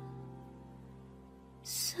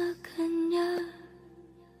sa kanya.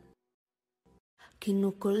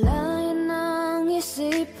 Kinukulayan ang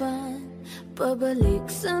isipan, pabalik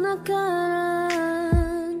sa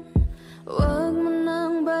nakaraan. Huwag mo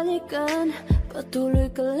nang balikan, patuloy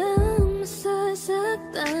ka lang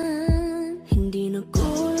masasaktan. Hindi na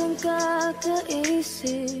kulang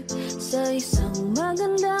kakaisip sa isang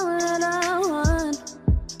magandang larawan.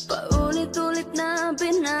 Paulit-ulit na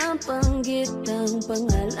pinapanggit ang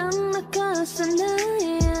pangalang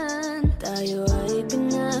nakasanayan. Tayo ay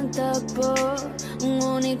pinagtagpo,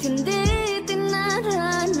 ngunit hindi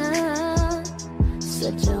tinarana.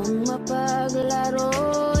 Sadyang mapaglaro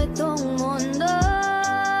itong mundo.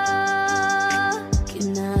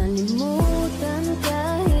 Kinalimutan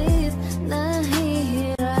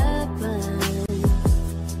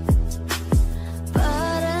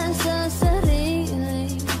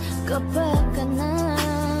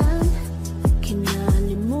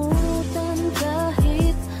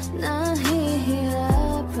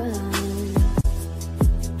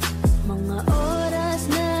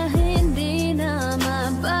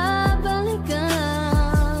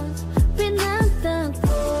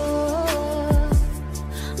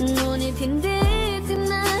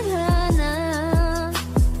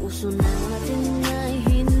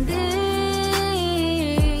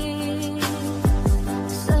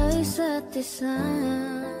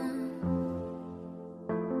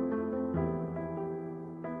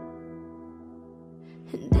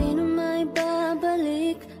Hindi na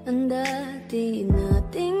maibabalik ang dati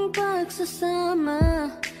nating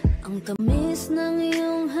pagsasama. Ang tamis ng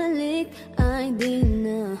iyong halik ay di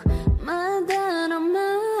na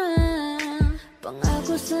madarama.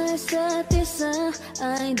 Pangako sa isa't isa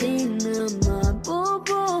ay di na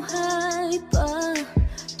mabubuhay pa.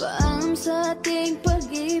 Paalam sa ating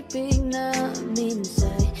pag-ibig na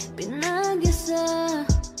minsa'y pinag-isa.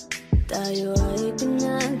 Tayo ay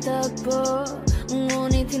pinagtagpo,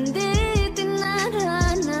 ngunit hindi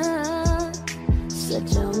tinarana.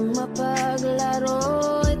 Sadyang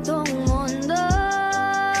mapaglaro itong mundo.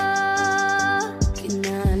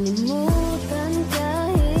 Kinalimutan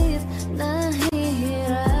kahit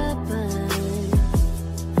nahihirapan.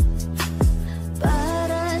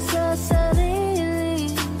 Para sa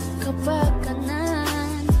sariling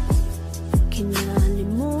kapakanan.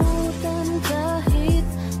 Kinalimutan kahit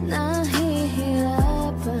nahihirapan.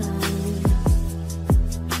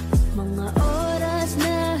 Mga oras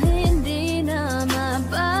na hindi na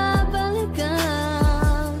mababalikan.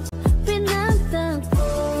 Pinagtagpo,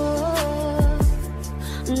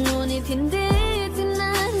 ngunit hindi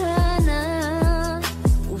tinarana.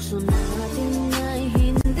 Puso natin ay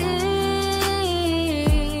hindi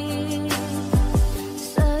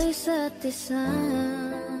sa isa't isa.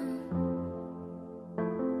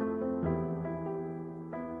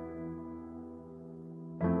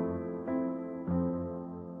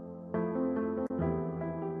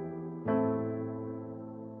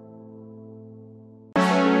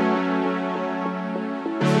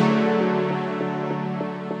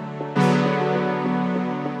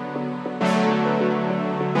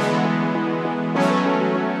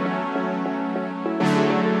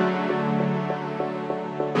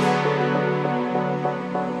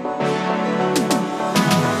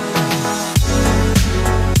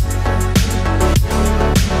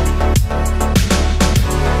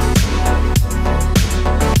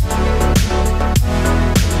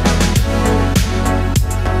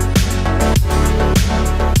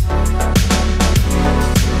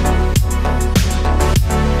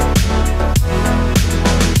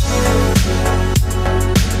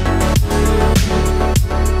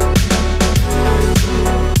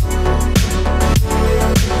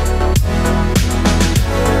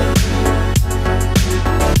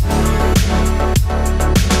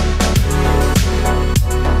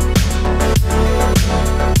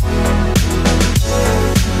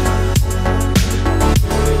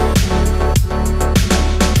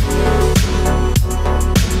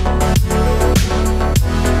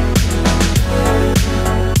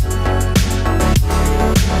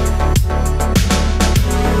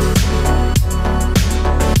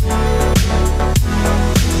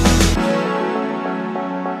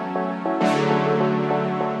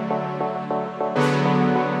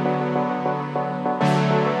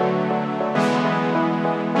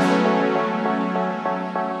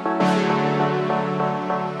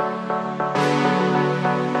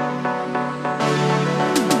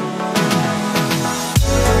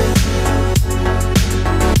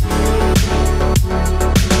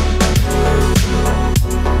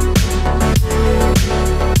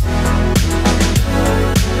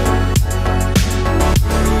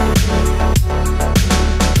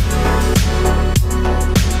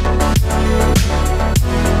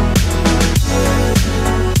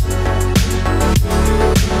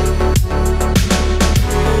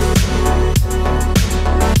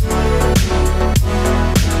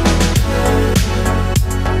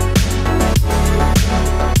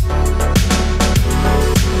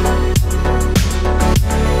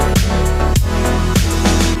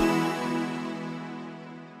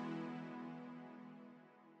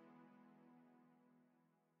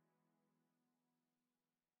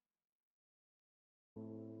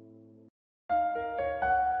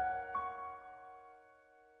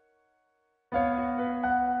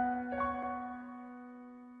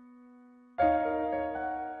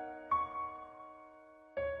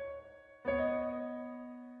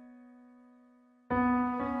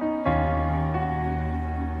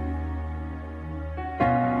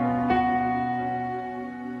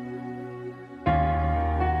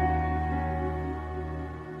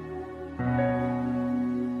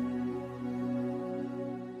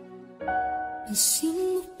 Pansin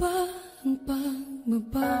mo ba ang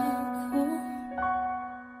pagbabago?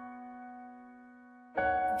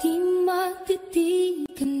 Di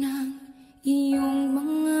matitigan ng iyong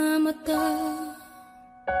mga mata.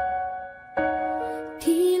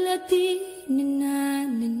 Tila di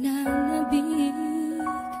nananabig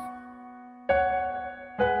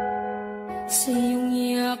sa iyong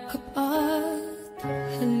yakap at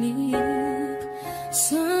halik.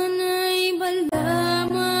 Sana'y malaman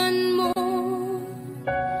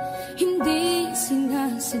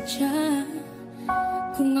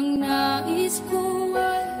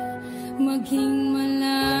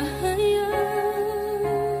malaya.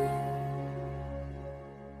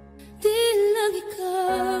 Di lang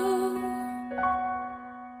ikaw,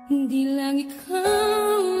 di lang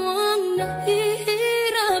ikaw ang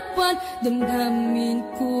nahihirapan. Damdamin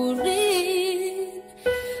ko rin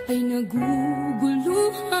ay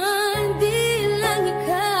naguguluhan. Di lang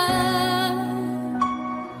ikaw,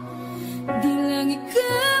 di lang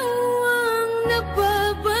ikaw ang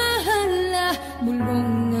nababahala.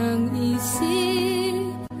 Bulong ng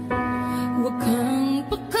isip, huwag kang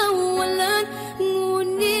pakawalan.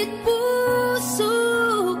 Ngunit puso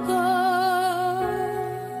ko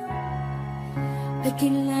ay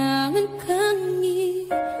kailangan kang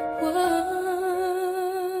iwan.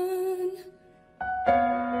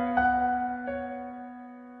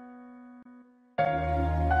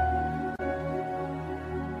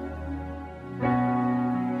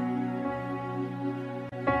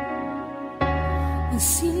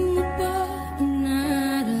 Pansin mo ba ang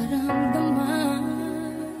nararamdaman?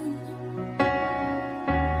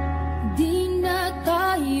 Di na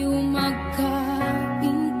tayo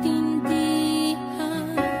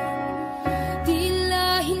magkaintindihan.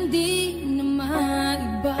 Tila hindi na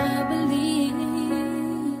maibabalik.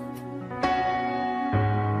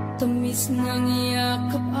 Tamis ng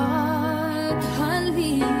yakap at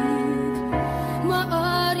halik.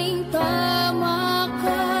 Maaring tama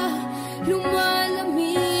ka,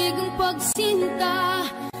 lumalamig ang pagsinta.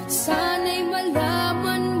 Sana'y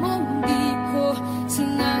malaman mong di ko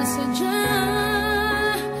sinasadya.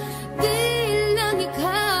 Di lang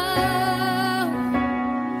ikaw,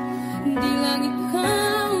 di lang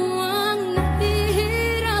ikaw ang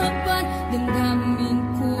nahihirapan. Damdamin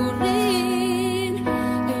ko rin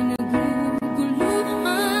ay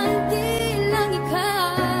naguguluhan. Di lang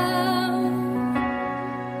ikaw,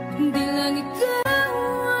 di lang ikaw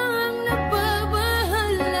ang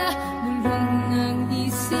nababahala. Bulong ng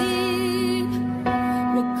isip,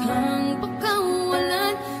 huwag kang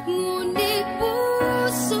pakawalan. Ngunit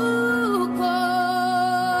puso ko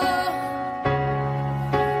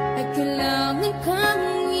ay kailangan kang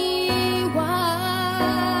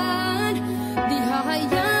iwan. Di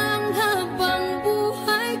hahayang habang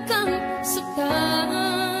buhay kang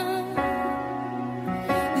saktan.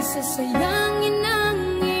 Di sasayangin ang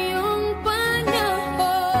iyong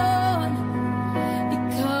panahon.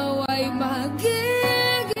 Ikaw ay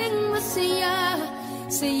magiging masaya,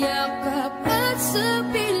 saya